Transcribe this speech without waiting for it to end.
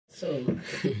So,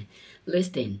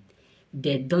 listen,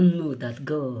 they don't know that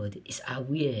God is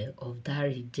aware of that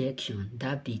rejection,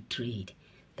 that betrayed,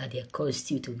 that they caused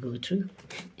you to go through.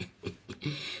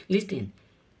 Listen,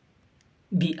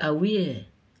 be aware,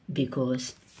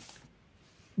 because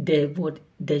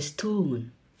the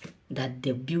stone that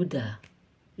the builder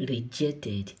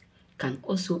rejected can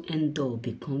also end up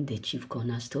become the chief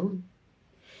cornerstone.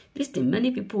 Listen,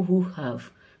 many people who have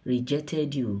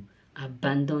rejected you,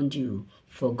 abandoned you,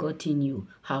 forgotten you,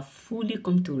 have fully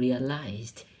come to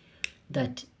realize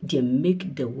that they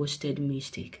make the worst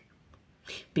mistake.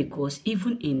 Because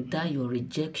even in that your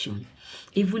rejection,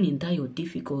 even in that your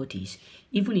difficulties,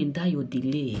 even in that your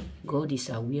delay, God is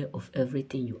aware of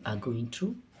everything you are going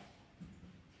through.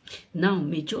 Now,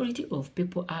 majority of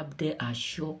people out there are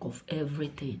shocked of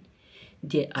everything.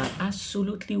 They are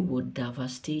absolutely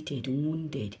devastated,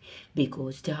 wounded,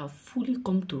 because they have fully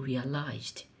come to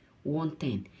realize one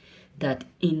thing, that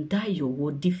in that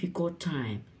your difficult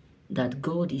time, that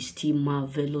God is still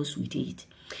marvelous with it.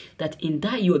 That in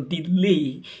that your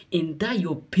delay, in that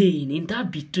your pain, in that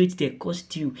betrayal they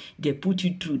caused you, they put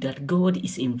you through, that God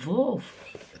is involved.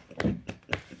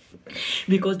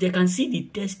 Because they can see the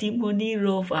testimony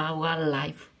of our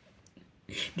life.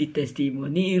 The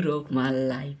testimony of my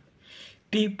life.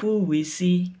 People will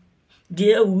see,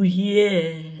 they will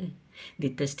hear the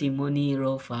testimony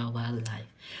of our life.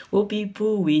 Oh,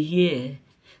 people will hear,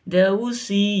 they will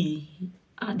see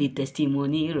the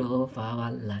testimony of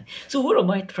our life. So what am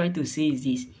I trying to say is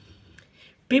this?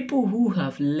 People who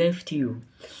have left you,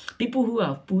 people who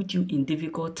have put you in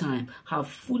difficult time, have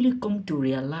fully come to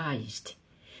realize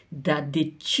that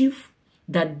the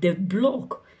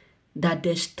block, that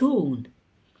the stone,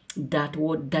 that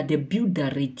the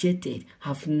builder rejected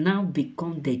have now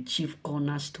become the chief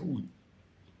cornerstone.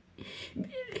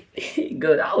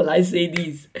 God, how will I say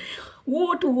this?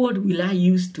 What word will I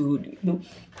use to,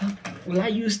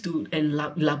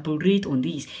 elaborate on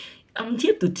this? I'm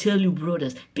here to tell you,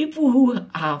 brothers, people who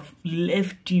have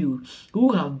left you,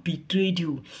 who have betrayed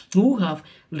you, who have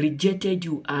rejected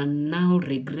you, are now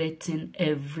regretting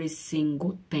every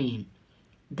single thing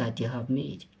that they have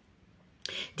made.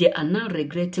 They are now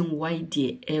regretting why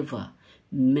they ever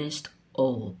messed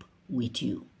up with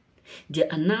you. They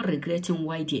are now regretting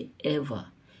why they ever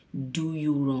do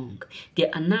you wrong. They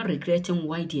are now regretting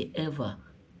why they ever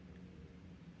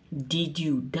did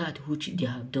you that which they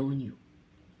have done you.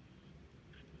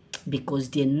 Because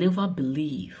they never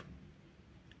believe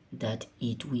that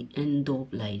it will end up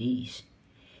like this.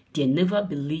 They never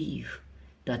believe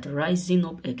that rising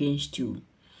up against you,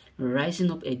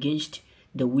 rising up against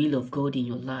the will of God in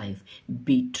your life,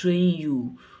 betraying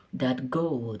you, that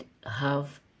God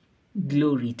have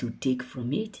glory to take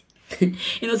from it.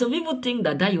 Some people think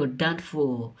that you're done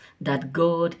for, that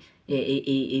God, there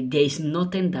is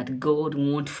nothing that God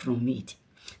wants from it.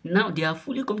 Now they have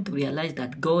fully come to realize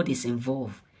that God is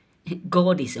involved.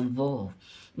 God is involved.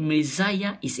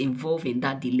 Messiah is involved in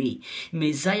that delay.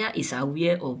 Messiah is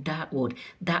aware of that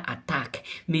attack.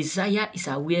 Messiah is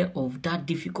aware of that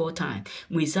difficult time.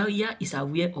 Messiah is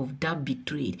aware of that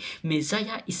betrayal.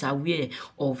 Messiah is aware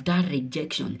of that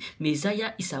rejection.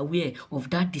 Messiah is aware of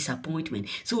that disappointment.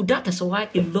 So that is why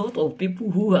a lot of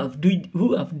people who have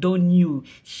done you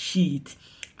shit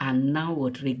are now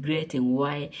regretting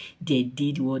why they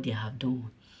did what they have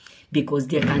done. Because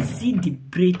they can see the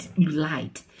bright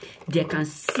light. They can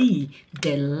see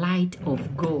the light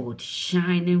of God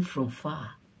shining from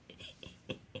far.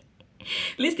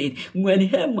 Listen, when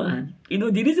Haman,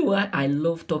 the reason why I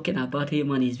love talking about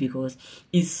Haman is because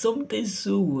it's something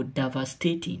so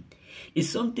devastating.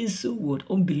 It's something so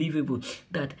unbelievable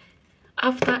that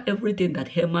after everything that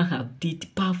Haman have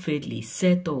did perfectly,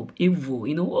 set up,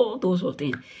 evil, all those sort of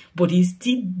things, but he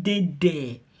still did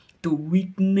there to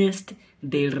witness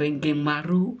the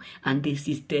rengemaru and the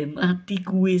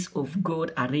systematic ways of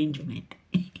God arrangement.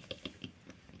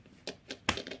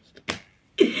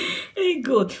 Hey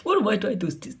God, what am I trying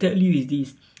to tell you is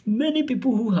this? Many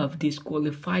people who have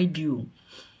disqualified you,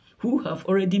 who have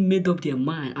already made up their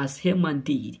mind as Haman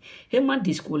did. Haman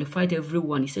disqualified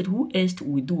everyone. He said, who else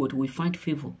will do what will find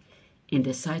favor in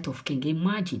the sight of king?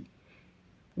 Imagine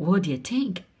what they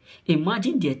think.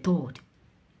 Imagine their thought.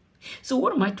 So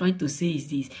what am I trying to say is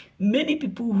this? Many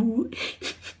people who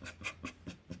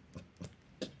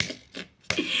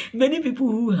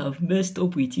have messed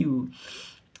up with you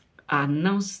are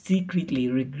now secretly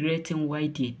regretting why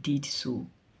they did so.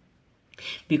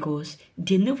 Because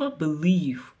they never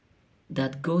believe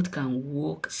that God can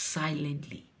work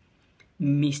silently,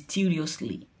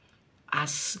 mysteriously,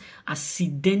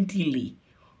 accidentally,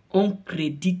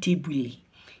 unpredictably,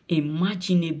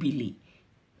 imaginably,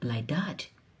 like that.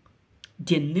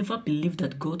 They never believe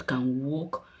that God can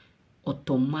work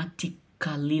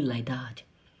automatically like that.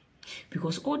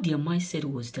 Because all their mindset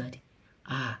was that,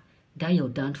 that your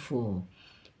downfall,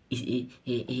 they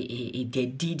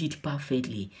did it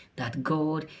perfectly. That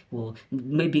God will,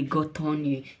 maybe God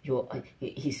turned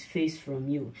his face from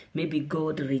you. Maybe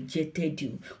God rejected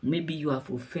you. Maybe you have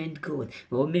offended God.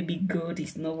 Or maybe God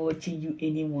is not watching you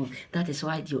anymore. That is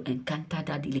why you encounter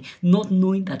that delay. Not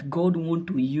knowing that God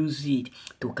wants to use it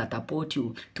to catapult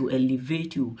you, to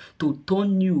elevate you, to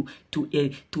turn you to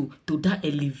that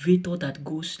elevator that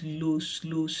goes slow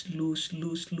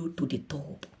to the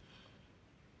top.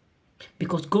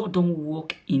 Because God don't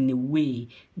work in a way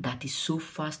that is so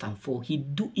fast and fall. He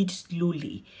do it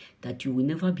slowly that you will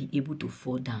never be able to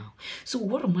fall down. So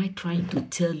what am I trying to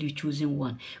tell you, choosing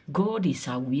one? God is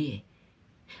aware.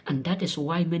 And that is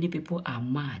why many people are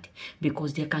mad.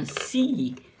 Because they can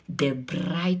see the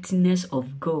brightness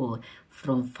of God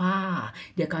from far.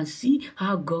 They can see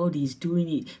how God is doing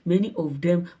it. Many of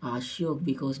them are shocked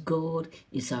because God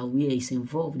is aware, is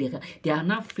involved. They are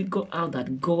not figured out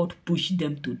that God pushed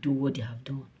them to do what they have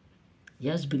done.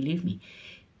 Just believe me.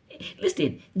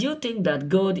 Listen, do you think that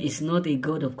God is not a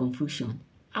God of confusion?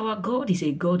 Our God is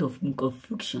a God of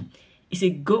confusion. It's a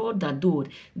God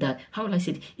how will I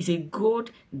say it? It's a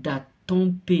God that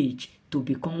turn page to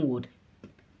become what?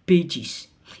 Pages.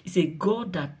 It's a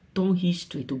God that turn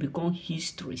history to become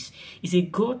histories. It's a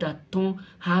God that turn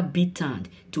habitant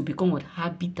to become what?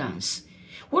 Habitants.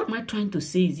 What am I trying to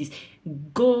say is this?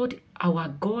 Our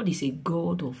God is a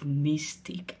God of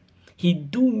mistake. He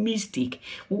do mistake.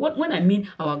 When I mean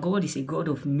our God is a God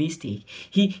of mistake,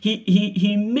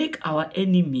 he make our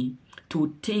enemy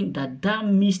to think that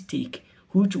mistake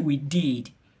which we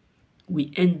did,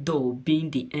 we end up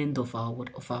being the end of our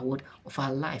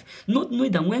life. Not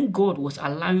knowing that when God was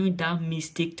allowing that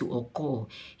mistake to occur,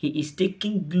 he is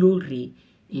taking glory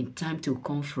in time to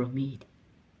come from it.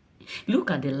 Look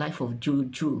at the life of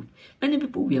Job. Many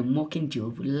people were mocking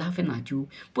Job, laughing at Job,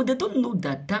 but they don't know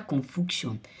that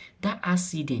confusion, that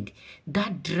accident,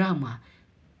 that drama,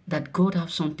 that God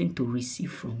has something to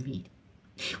receive from it.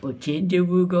 Oh,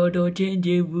 changeable God, oh,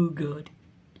 changeable God.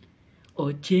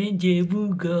 Oh,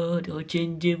 changeable God, oh,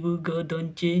 changeable God,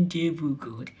 unchangeable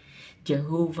God.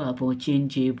 Jehovah, oh,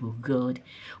 changeable God.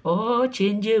 Oh,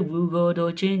 changeable God,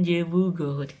 oh, changeable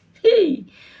God. Hey!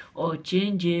 Oh,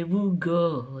 changeable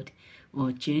God.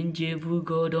 Oh, changeable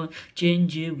God, oh,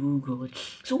 changeable God.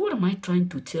 So what am I trying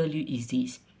to tell you is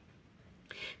this.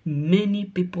 Many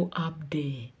people up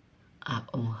there are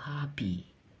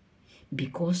unhappy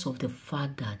because of the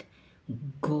fact that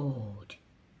God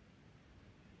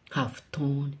have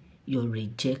turned your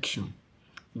rejection.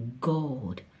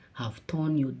 God have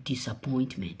turned your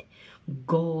disappointment.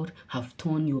 God have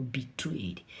turned your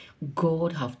betrayed.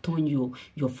 God have turned your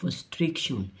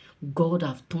frustration. God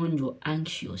have turned your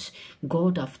anxious.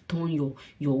 God have turned your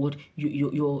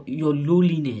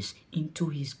lowliness into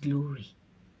his glory.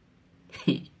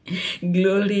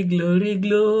 Glory, glory,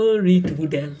 glory to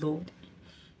the Lord.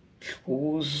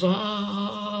 Hosanna,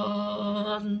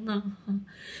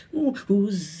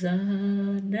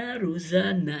 Hosanna,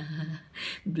 Hosanna,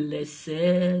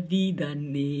 blessed be the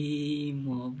name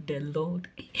of the Lord.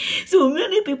 So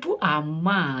many people are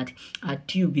mad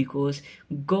at you because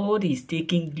God is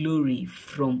taking glory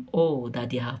from all that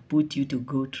they have put you to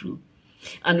go through.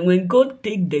 And when God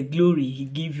take the glory, he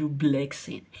give you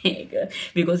blessing.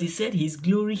 Because he said his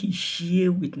glory he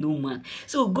share with no man.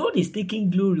 So God is taking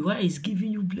glory while he's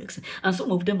giving you blessing. And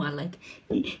some of them are like,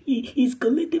 he's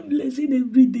collecting blessing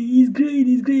every day. He's great,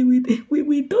 he's great.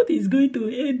 We thought he's going to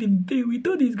end in pain. We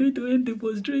thought he's going to end in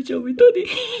frustration. We thought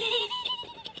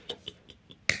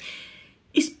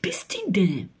it's pisting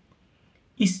them.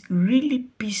 It's really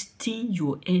pisting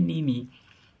your enemy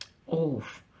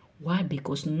off. Why?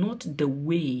 Because not the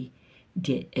way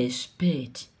they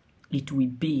expect it will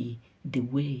be the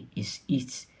way it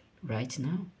is right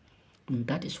now. And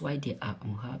that is why they are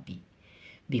unhappy.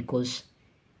 Because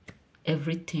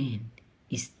everything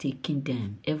is taking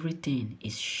them. Everything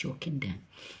is shocking them.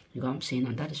 You know what I'm saying?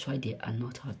 And that is why they are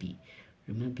not happy.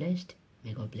 Remain blessed.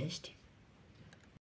 May God bless you.